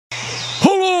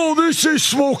This is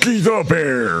Smokey the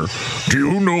Bear. Do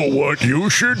you know what you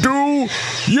should do?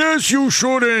 Yes, you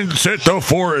shouldn't set the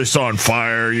forest on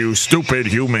fire, you stupid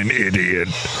human idiot.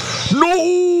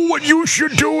 No, what you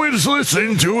should do is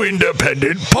listen to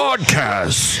independent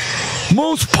podcasts.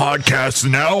 Most podcasts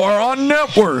now are on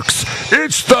networks.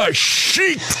 It's the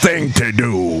chic thing to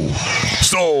do.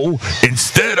 So,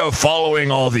 instead of following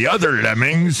all the other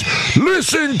lemmings,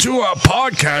 listen to a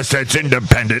podcast that's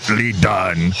independently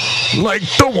done. Like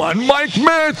the one Mike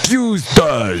Matthews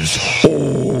does.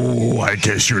 Oh, I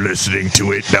guess you're listening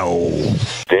to it now.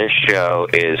 This show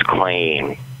is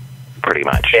clean, pretty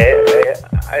much.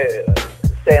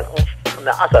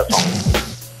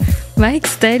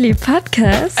 Mike's Daily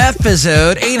Podcast.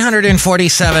 Episode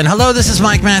 847. Hello, this is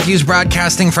Mike Matthews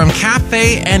broadcasting from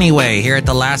Cafe Anyway here at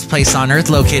the last place on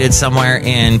earth located somewhere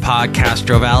in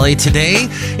Podcastro Valley. Today,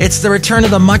 it's the return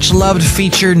of the much-loved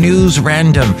feature News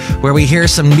Random, where we hear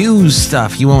some news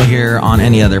stuff you won't hear on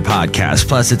any other podcast.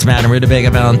 Plus, it's Madame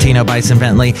Rootabega, Valentino, Bison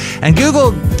Bentley, and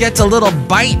Google gets a little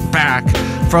bite back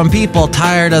from people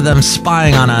tired of them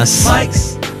spying on us.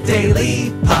 Mike's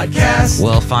Daily Podcast.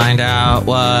 We'll find out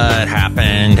what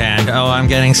happened, and oh, I'm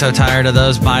getting so tired of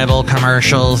those Bible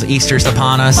commercials. Easter's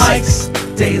upon us. Mike's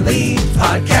Daily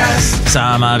Podcast.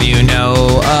 Some of you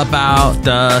know about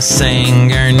the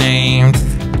singer named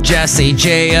Jessie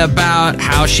J, about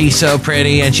how she's so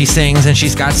pretty and she sings and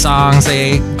she's got songs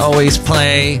they always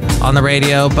play on the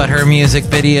radio, but her music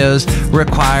videos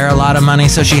require a lot of money,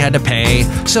 so she had to pay.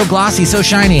 So glossy, so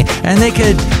shiny, and they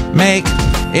could make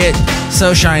it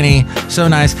so shiny, so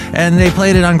nice, and they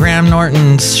played it on Graham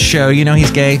Norton's show. You know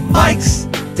he's gay. Mike's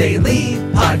Daily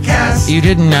Podcast. You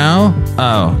didn't know?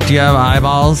 Oh, do you have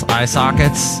eyeballs, eye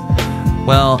sockets?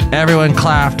 Well, everyone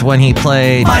clapped when he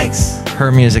played Mike's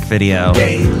her music video.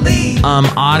 Daily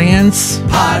Audience?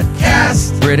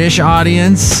 Podcast. British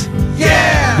audience?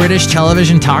 Yeah! British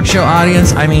television talk show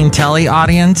audience? I mean Telly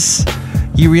audience?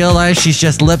 You realize she's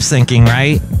just lip-syncing,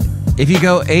 right? If you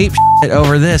go ape shit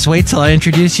over this, wait till I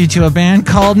introduce you to a band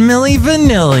called Milli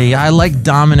Vanillli. I like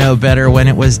Domino better when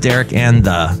it was Derek and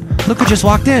the. Look who just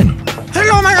walked in.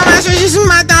 Hello, my God, this is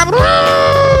Madame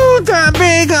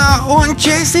Rootabega, and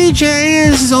Jessie J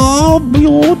is so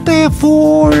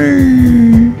beautiful.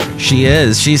 She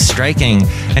is. She's striking,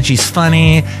 and she's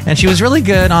funny, and she was really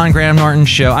good on Graham Norton's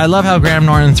show. I love how Graham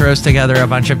Norton throws together a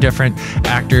bunch of different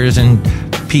actors and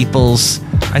peoples.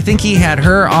 I think he had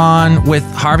her on with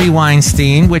Harvey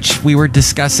Weinstein, which we were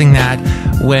discussing that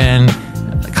when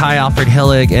Kai Alfred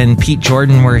Hillig and Pete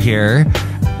Jordan were here.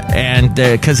 And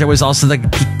because there was also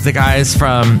the guys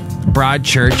from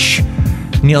Broadchurch,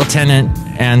 Neil Tennant,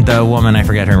 and the woman, I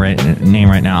forget her name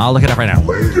right now. I'll look it up right now.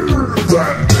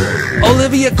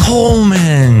 Olivia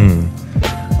Colman.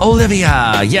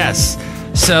 Olivia, yes.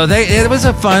 So it was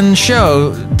a fun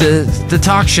show, the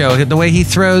talk show, the way he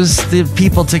throws the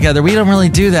people together. We don't really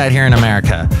do that here in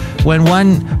America.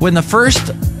 When the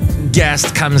first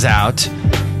guest comes out,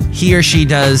 he or she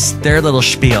does their little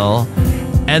spiel,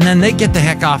 and then they get the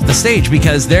heck off the stage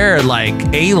because they're like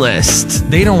A-list.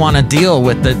 They don't want to deal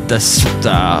with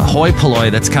the hoi polloi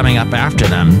that's coming up after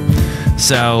them.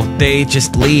 So they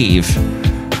just leave.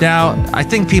 Now, I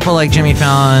think people like Jimmy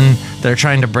Fallon, they're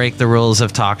trying to break the rules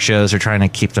of talk shows or trying to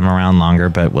keep them around longer,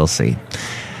 but we'll see.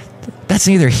 That's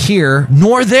neither here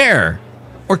nor there.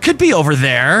 Or could be over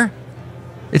there.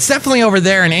 It's definitely over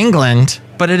there in England,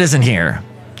 but it isn't here.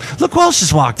 Look who else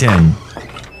just walked in.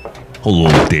 Hello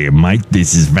there, Mike.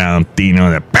 This is Valentino,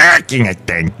 the parking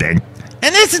attendant.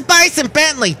 And this is Bison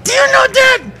Bentley. Do you know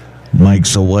that? Mike,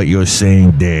 so what you're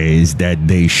saying there is that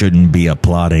they shouldn't be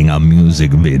applauding a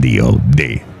music video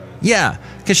there. Yeah,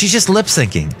 because she's just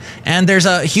lip-syncing. And there's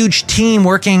a huge team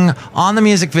working on the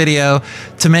music video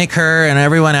to make her and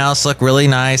everyone else look really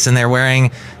nice. And they're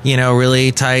wearing,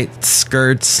 really tight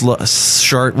skirts,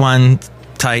 short one,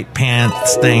 tight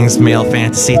pants things, male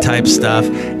fantasy type stuff.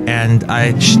 And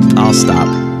I'll stop.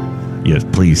 Yes,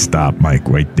 please stop, Mike,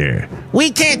 right there. We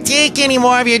can't take any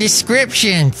more of your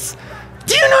descriptions.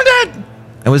 Do you know that?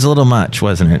 It was a little much,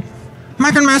 wasn't it?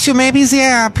 Mike and Matthew, maybe they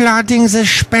are applauding the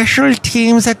special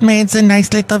teams that made the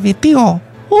nice little video.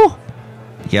 Ooh.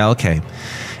 Yeah, okay.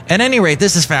 At any rate,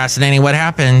 this is fascinating. What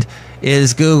happened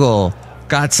is Google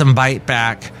got some bite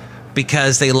back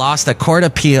because they lost a court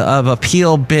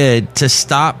appeal bid to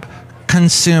stop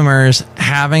consumers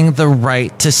having the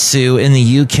right to sue in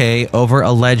the UK over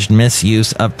alleged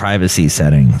misuse of privacy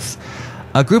settings.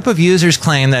 A group of users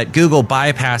claim that Google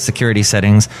bypassed security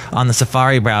settings on the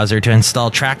Safari browser to install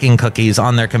tracking cookies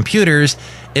on their computers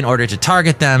in order to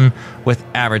target them with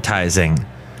advertising.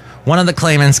 One of the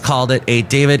claimants called it a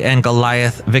David and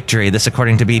Goliath victory, this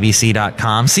according to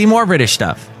BBC.com. See more British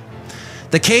stuff.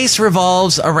 The case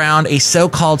revolves around a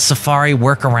so-called Safari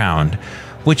workaround,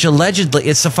 which allegedly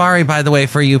is Safari, by the way,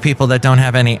 for you people that don't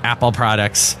have any Apple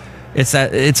products.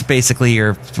 It's basically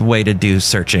your way to do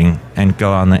searching and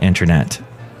go on the internet.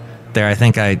 There, I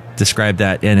think I described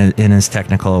that in as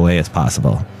technical a way as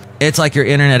possible. It's like your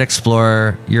Internet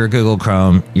Explorer, your Google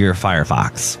Chrome, your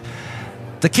Firefox.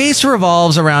 The case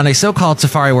revolves around a so-called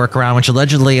Safari workaround, which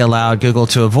allegedly allowed Google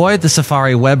to avoid the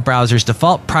Safari web browser's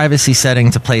default privacy setting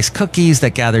to place cookies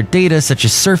that gather data such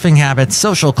as surfing habits,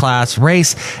 social class,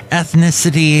 race,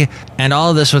 ethnicity, and all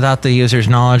of this without the user's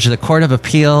knowledge. The Court of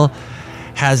Appeal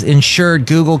has ensured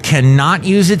Google cannot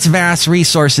use its vast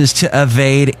resources to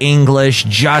evade English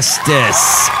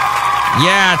justice.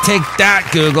 Yeah, take that,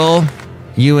 Google.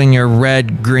 You and your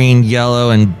red, green, yellow,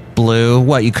 and blue.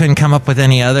 What, you couldn't come up with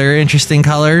any other interesting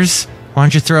colors? Why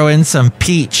don't you throw in some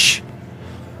peach?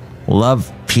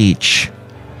 Love peach.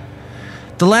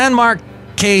 The landmark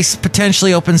case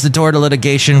potentially opens the door to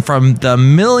litigation from the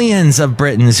millions of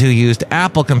Britons who used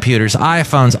Apple computers,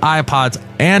 iPhones, iPods,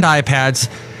 and iPads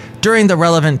during the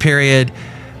relevant period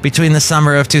between the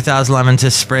summer of 2011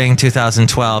 to spring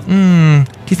 2012. Do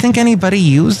you think anybody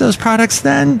used those products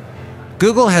then?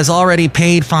 Google has already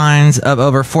paid fines of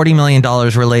over $40 million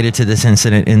related to this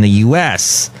incident in the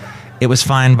U.S. It was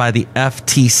fined by the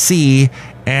FTC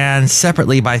and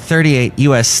separately by 38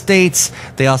 U.S. states.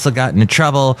 They also got into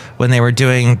trouble when they were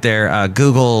doing their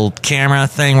Google camera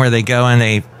thing where they go and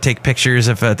they take pictures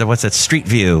of Street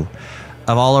View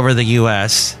of all over the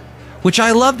U.S., which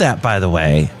I love that, by the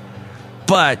way.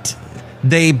 But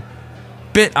they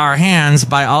bit our hands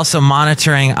by also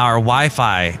monitoring our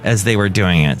Wi-Fi as they were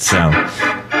doing it. So,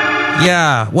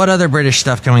 yeah, what other British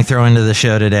stuff can we throw into the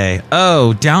show today?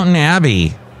 Oh, Downton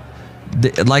Abbey.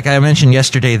 Like I mentioned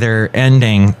yesterday, they're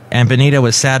ending, and Benita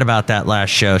was sad about that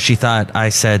last show. She thought I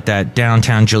said that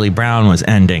Downtown Julie Brown was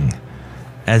ending.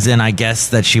 As in, I guess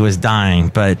that she was dying,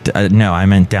 but no, I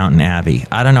meant Downton Abbey.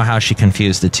 I don't know how she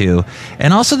confused the two.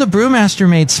 And also the Brewmaster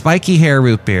made spiky hair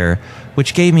root beer,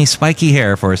 which gave me spiky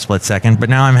hair for a split second, but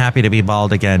now I'm happy to be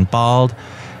bald again. Bald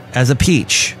as a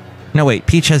peach. No, wait,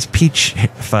 peach has peach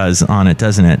fuzz on it,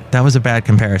 doesn't it? That was a bad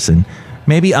comparison.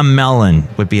 Maybe a melon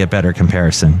would be a better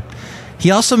comparison.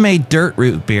 He also made dirt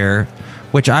root beer,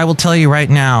 which I will tell you right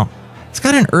now, it's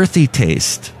got an earthy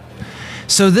taste.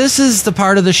 So this is the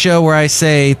part of the show where I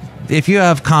say, if you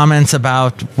have comments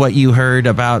about what you heard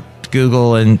about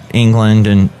Google and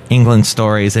England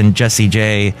stories and Jessie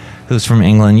J, who's from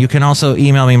England, you can also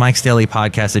email me,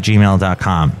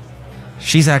 mikesdailypodcast@gmail.com.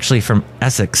 She's actually from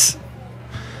Essex.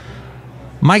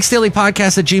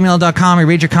 mikesdailypodcast@gmail.com. We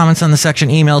read your comments on the section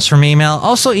emails from email.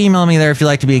 Also email me there if you'd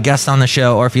like to be a guest on the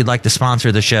show or if you'd like to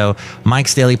sponsor the show,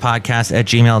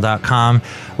 mikesdailypodcast@gmail.com.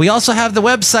 We also have the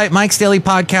website,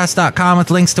 mikesdailypodcast.com,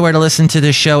 with links to where to listen to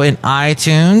this show in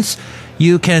iTunes.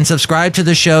 You can subscribe to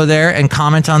the show there and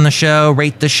comment on the show,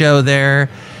 rate the show there.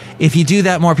 If you do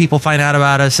that, more people find out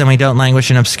about us and we don't languish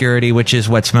in obscurity, which is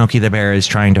what Smokey the Bear is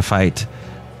trying to fight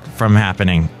from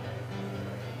happening.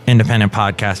 Independent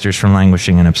podcasters from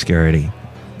languishing in obscurity.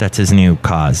 That's his new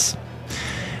cause.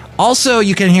 Also,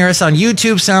 you can hear us on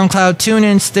YouTube, SoundCloud,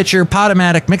 TuneIn, Stitcher,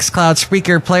 Podomatic, Mixcloud,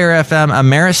 Spreaker, Player FM,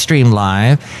 Ameristream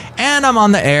Live, and I'm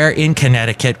on the air in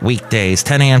Connecticut weekdays,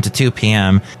 10 a.m. to 2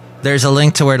 p.m. There's a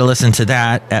link to where to listen to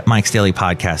that at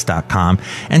mikesdailypodcast.com.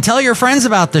 And tell your friends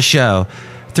about the show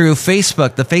through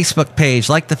Facebook, the Facebook page.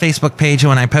 Like the Facebook page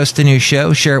when I post a new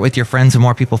show. Share it with your friends and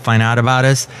more people find out about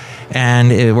us. And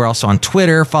we're also on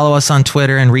Twitter. Follow us on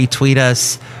Twitter and retweet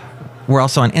us. We're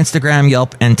also on Instagram,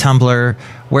 Yelp, and Tumblr.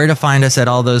 Where to find us at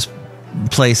all those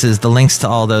places, the links to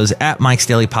all those at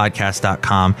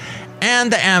mikesdailypodcast.com.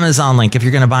 And the Amazon link. If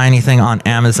you're going to buy anything on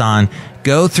Amazon,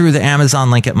 go through the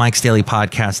Amazon link at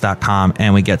mikesdailypodcast.com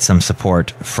and we get some support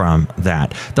from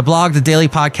that. The blog, the Daily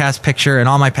Podcast picture, and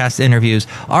all my past interviews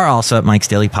are also at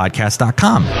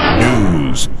mikesdailypodcast.com.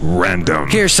 News Random.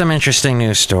 Here's some interesting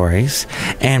news stories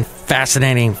and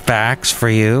fascinating facts for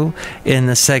you in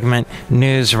the segment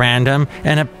News Random.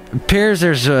 And it appears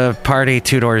there's a party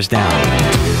 2 doors down.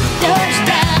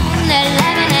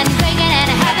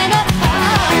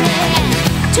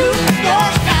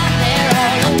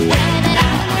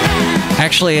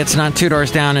 Actually, it's not 2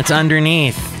 doors down, it's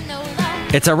underneath.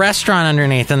 It's a restaurant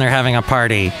underneath, and they're having a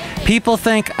party. People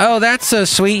think, oh, that's so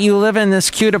sweet. You live in this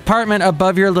cute apartment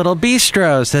above your little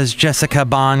bistro, says Jessica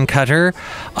Boncutter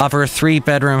of her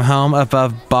 3-bedroom home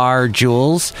above Bar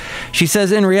Jules. She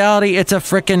says, in reality, it's a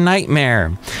frickin'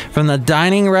 nightmare. From the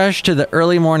dining rush to the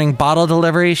early morning bottle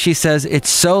delivery, she says it's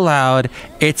so loud,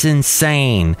 it's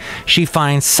insane. She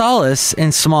finds solace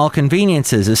in small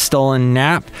conveniences, a stolen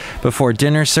nap before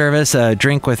dinner service, a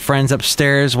drink with friends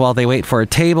upstairs while they wait for a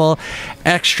table,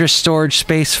 extra storage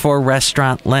space for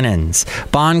restaurant linens.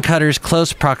 Boncutter's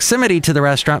close proximity to the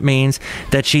restaurant means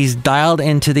that she's dialed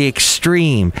into the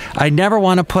extreme. I never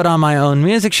want to put on my own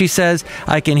music, she says.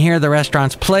 I can hear the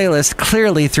restaurant's playlist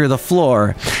clearly through the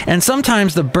floor. And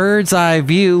sometimes the bird's eye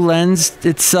view lends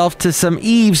itself to some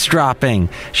eavesdropping.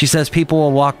 She says people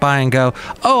will walk by and go,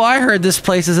 oh, I heard this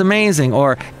place is amazing,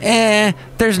 or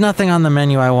there's nothing on the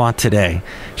menu I want today.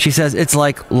 She says it's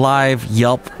like live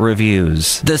Yelp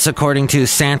reviews. This according to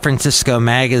San Francisco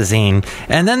Magazine.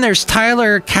 And then there's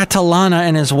Tyler Catalana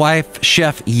and his wife,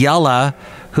 Chef Yella,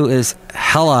 who is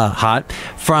hella hot,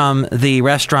 from the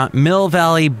restaurant Mill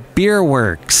Valley Beer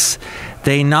Works.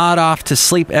 They nod off to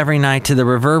sleep every night to the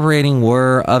reverberating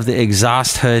whir of the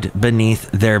exhaust hood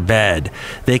beneath their bed.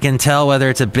 They can tell whether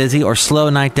it's a busy or slow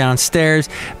night downstairs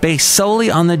based solely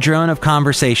on the drone of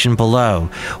conversation below.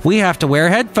 We have to wear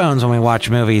headphones when we watch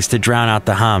movies to drown out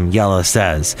the hum, Yella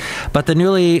says. But the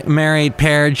newly married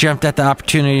pair jumped at the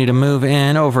opportunity to move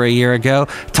in over a year ago.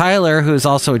 Tyler, who is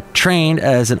also trained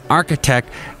as an architect,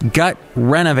 gut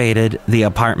renovated the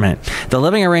apartment. The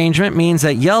living arrangement means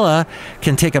that Yella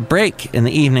can take a break in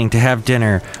the evening to have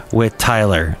dinner with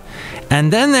Tyler.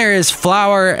 And then there is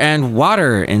Flour and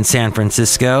Water in San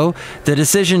Francisco. The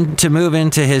decision to move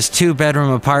into his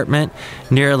 2-bedroom apartment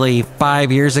nearly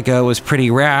 5 years ago was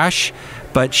pretty rash.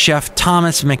 But Chef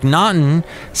Thomas McNaughton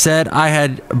said, I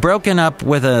had broken up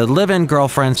with a live-in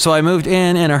girlfriend, so I moved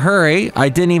in a hurry. I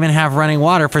didn't even have running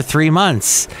water for 3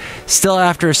 months. Still,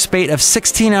 after a spate of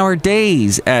 16-hour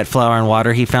days at Flour and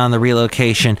Water, he found the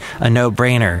relocation a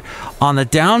no-brainer. On the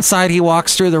downside, he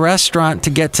walks through the restaurant to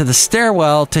get to the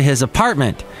stairwell to his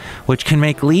apartment, which can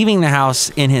make leaving the house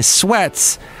in his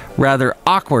sweats rather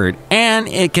awkward, and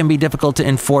it can be difficult to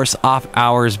enforce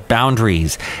off-hours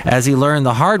boundaries, as he learned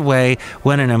the hard way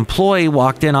when an employee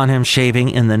walked in on him shaving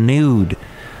in the nude.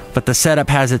 But the setup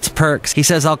has its perks. He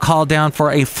says, I'll call down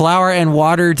for a Flour and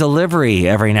Water delivery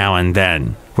every now and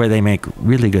then, where they make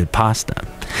really good pasta.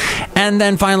 And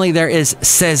then finally there is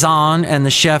Cezanne and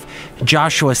the chef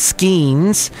Joshua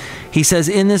Skeens. He says,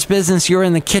 in this business, you're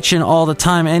in the kitchen all the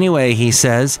time anyway, he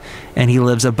says. And he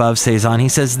lives above Cezanne. He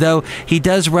says, though he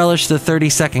does relish the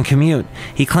 30-second commute.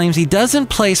 He claims he doesn't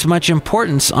place much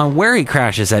importance on where he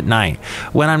crashes at night.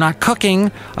 When I'm not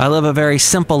cooking, I live a very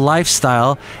simple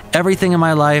lifestyle. Everything in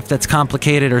my life that's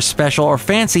complicated or special or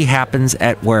fancy happens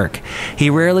at work. He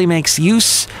rarely makes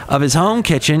use of his home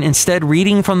kitchen, instead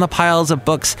reading from the piles of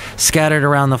books scattered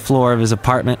around the floor of his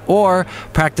apartment, or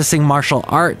practicing martial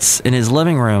arts in his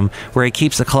living room, where he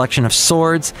keeps a collection of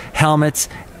swords, helmets,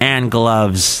 and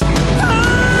gloves.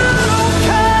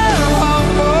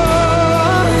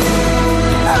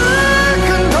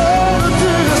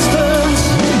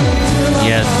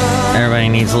 Yes, everybody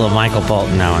needs a little Michael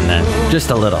Bolton now and then.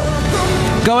 Just a little.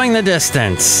 Going the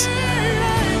distance.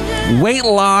 Weight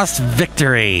loss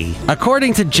victory.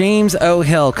 According to James O.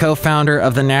 Hill, co-founder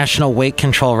of the National Weight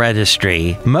Control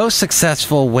Registry, most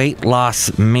successful weight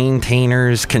loss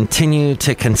maintainers continue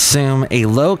to consume a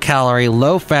low-calorie,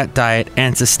 low-fat diet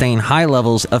and sustain high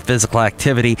levels of physical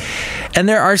activity. And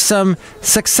there are some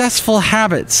successful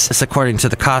habits, this according to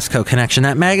the Costco Connection,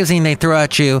 that magazine they throw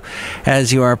at you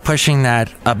as you are pushing that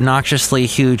obnoxiously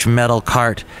huge metal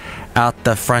cart out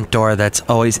the front door that's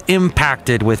always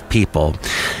impacted with people.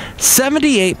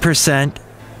 78%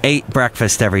 ate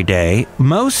breakfast every day.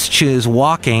 Most choose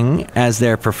walking as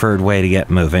their preferred way to get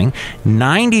moving.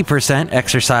 90%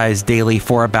 exercise daily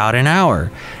for about an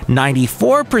hour.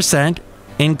 94%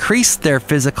 increased their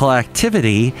physical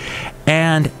activity,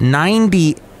 and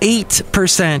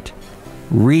 98%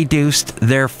 reduced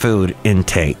their food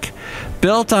intake.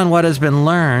 Built on what has been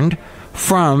learned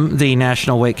from the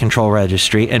National Weight Control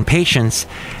Registry and patients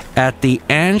at the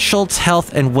Ann Schultz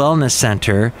Health and Wellness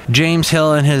Center, James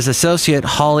Hill and his associate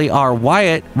Holly R.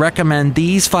 Wyatt recommend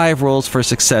these 5 rules for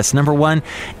success. Number 1,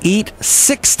 eat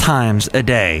 6 times a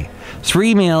day.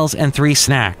 3 meals and 3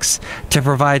 snacks to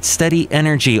provide steady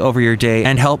energy over your day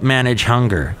and help manage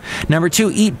hunger. Number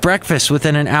 2, eat breakfast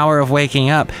within an hour of waking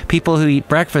up. People who eat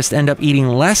breakfast end up eating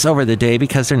less over the day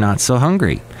because they're not so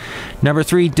hungry. Number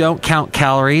 3, don't count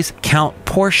calories, count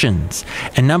portions.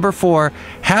 And number 4,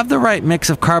 have the right mix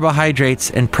of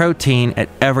carbohydrates and protein at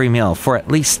every meal. For at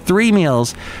least 3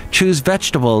 meals, choose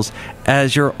vegetables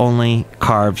as your only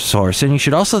carb source. And you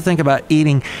should also think about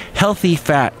eating healthy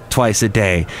fat twice a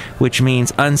day, which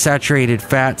means unsaturated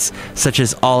fats such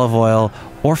as olive oil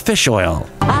or fish oil.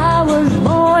 I was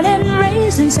born and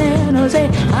raised in San Jose.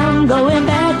 I'm going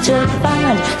back to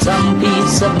find some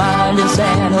peace of mind in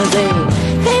San Jose.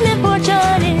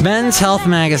 Men's Health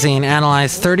magazine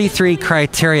analyzed 33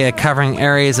 criteria covering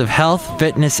areas of health,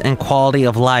 fitness, and quality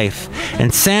of life.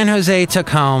 And San Jose took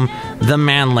home the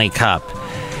Manly Cup.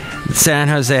 San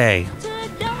Jose.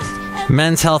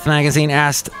 Men's Health magazine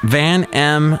asked Van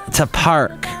M.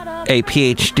 Tapark, a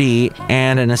PhD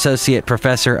and an associate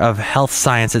professor of health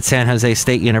science at San Jose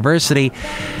State University,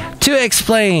 to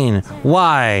explain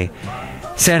why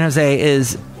San Jose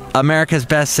is America's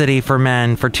best city for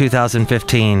men for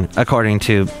 2015, according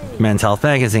to Men's Health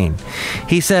magazine.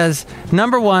 He says,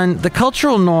 number 1, the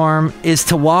cultural norm is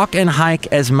to walk and hike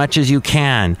as much as you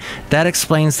can. That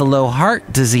explains the low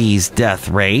heart disease death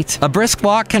rate. A brisk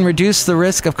walk can reduce the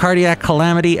risk of cardiac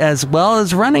calamity as well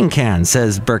as running can,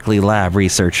 says Berkeley Lab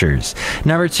researchers.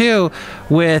 Number 2,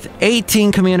 with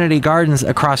 18 community gardens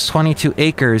across 22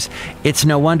 acres, it's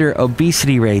no wonder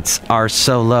obesity rates are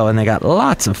so low, and they got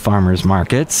lots of farmers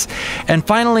markets. And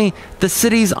finally, the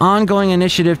city's ongoing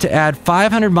initiative to add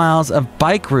 500 miles of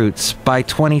bike routes by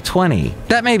 2020.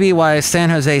 That may be why San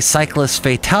Jose's cyclist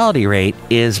fatality rate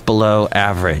is below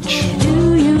average.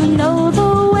 Do you know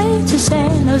the way to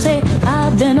San Jose?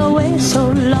 I've been away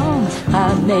so long,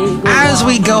 I may go As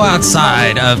we go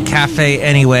outside of Cafe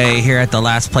Anyway here at the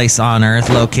last place on earth,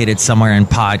 located somewhere in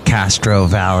Podcastro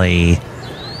Valley,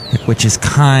 which is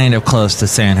kind of close to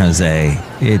San Jose.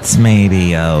 It's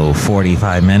maybe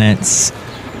 45 minutes,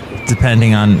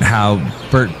 depending on how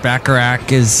Burt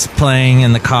Bacharach is playing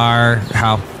in the car.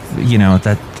 How,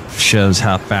 that shows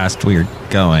how fast we're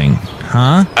going.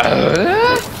 Huh?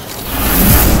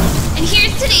 And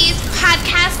here's today's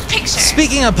podcast picture.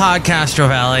 Speaking of Podcastro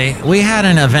Valley, we had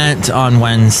an event on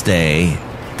Wednesday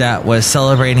that was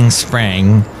celebrating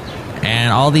spring.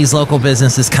 And all these local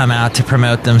businesses come out to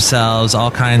promote themselves, all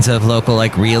kinds of local,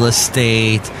 like real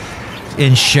estate,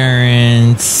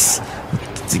 insurance,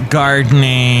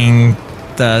 gardening,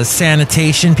 the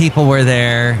sanitation people were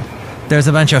there. There's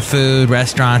a bunch of food,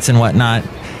 restaurants and whatnot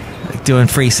doing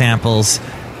free samples.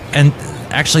 And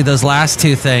actually those last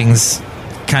 2 things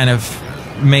kind of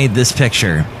made this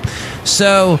picture.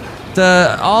 So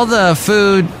all the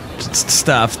food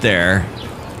stuff there,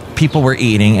 people were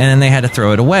eating, and then they had to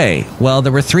throw it away. Well,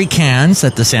 there were 3 cans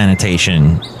that the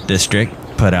sanitation district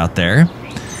put out there.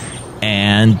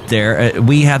 And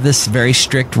we have this very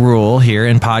strict rule here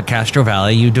in Podcastro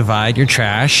Valley. You divide your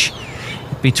trash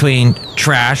between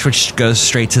trash, which goes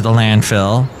straight to the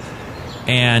landfill,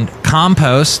 and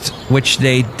compost, which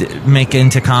they make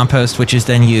into compost, which is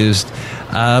then used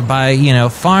by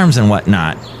farms and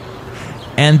whatnot.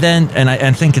 And then,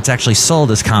 I think it's actually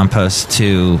sold as compost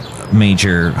to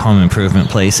major home improvement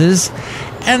places.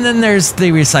 And then there's the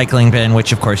recycling bin,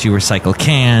 which of course you recycle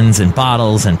cans and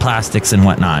bottles and plastics and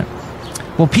whatnot.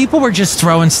 Well, people were just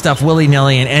throwing stuff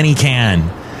willy-nilly in any can.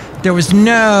 There was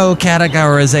no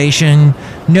categorization.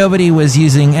 Nobody was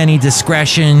using any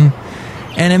discretion.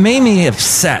 And it made me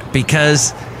upset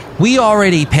because we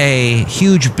already pay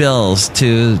huge bills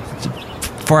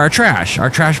for our trash. Our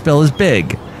trash bill is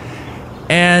big.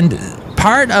 And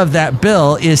part of that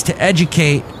bill is to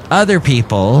educate other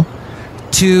people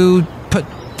to put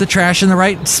the trash in the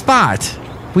right spot.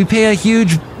 We pay a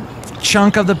huge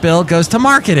chunk of the bill goes to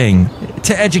marketing,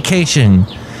 to education.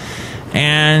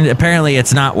 And apparently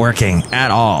it's not working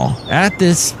at all. At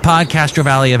this Podcastro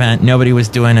Valley event, nobody was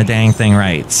doing a dang thing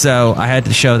right. So I had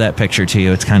to show that picture to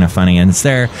you. It's kind of funny. And it's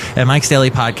there at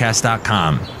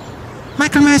mikesdailypodcast.com.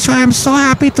 Michael Master, I'm so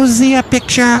happy to see a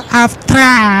picture of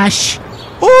trash.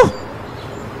 Ooh!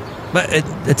 But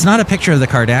it's not a picture of the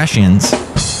Kardashians.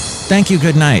 Thank you,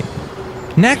 good night.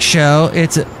 Next show,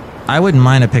 I wouldn't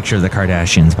mind a picture of the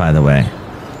Kardashians, by the way.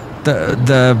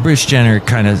 The Bruce Jenner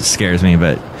kind of scares me,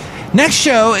 but next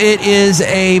show, it is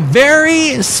a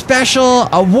very special,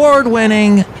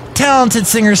 award-winning, talented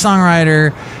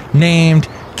singer-songwriter named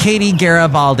Katie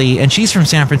Garibaldi, and she's from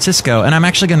San Francisco. And I'm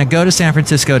actually going to go to San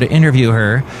Francisco to interview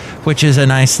her, which is a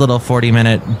nice little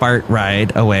 40-minute BART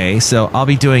ride away. So I'll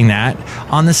be doing that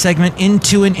on the segment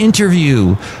Into an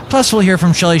Interview. Plus, we'll hear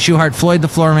from Shelley Shuhart, Floyd the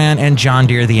Floorman, and John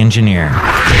Deere the Engineer.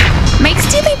 Mike's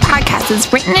Daily Podcast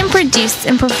is written and produced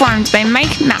and performed by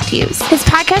Mike Matthews. His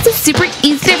podcast is super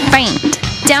easy to find.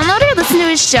 Download or listen to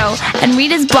his show and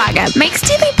read his blog at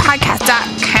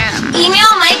mikesdailypodcast.com.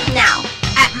 Email Mike now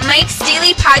at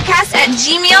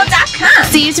mikesdailypodcast@gmail.com.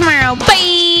 See you tomorrow.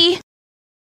 Bye!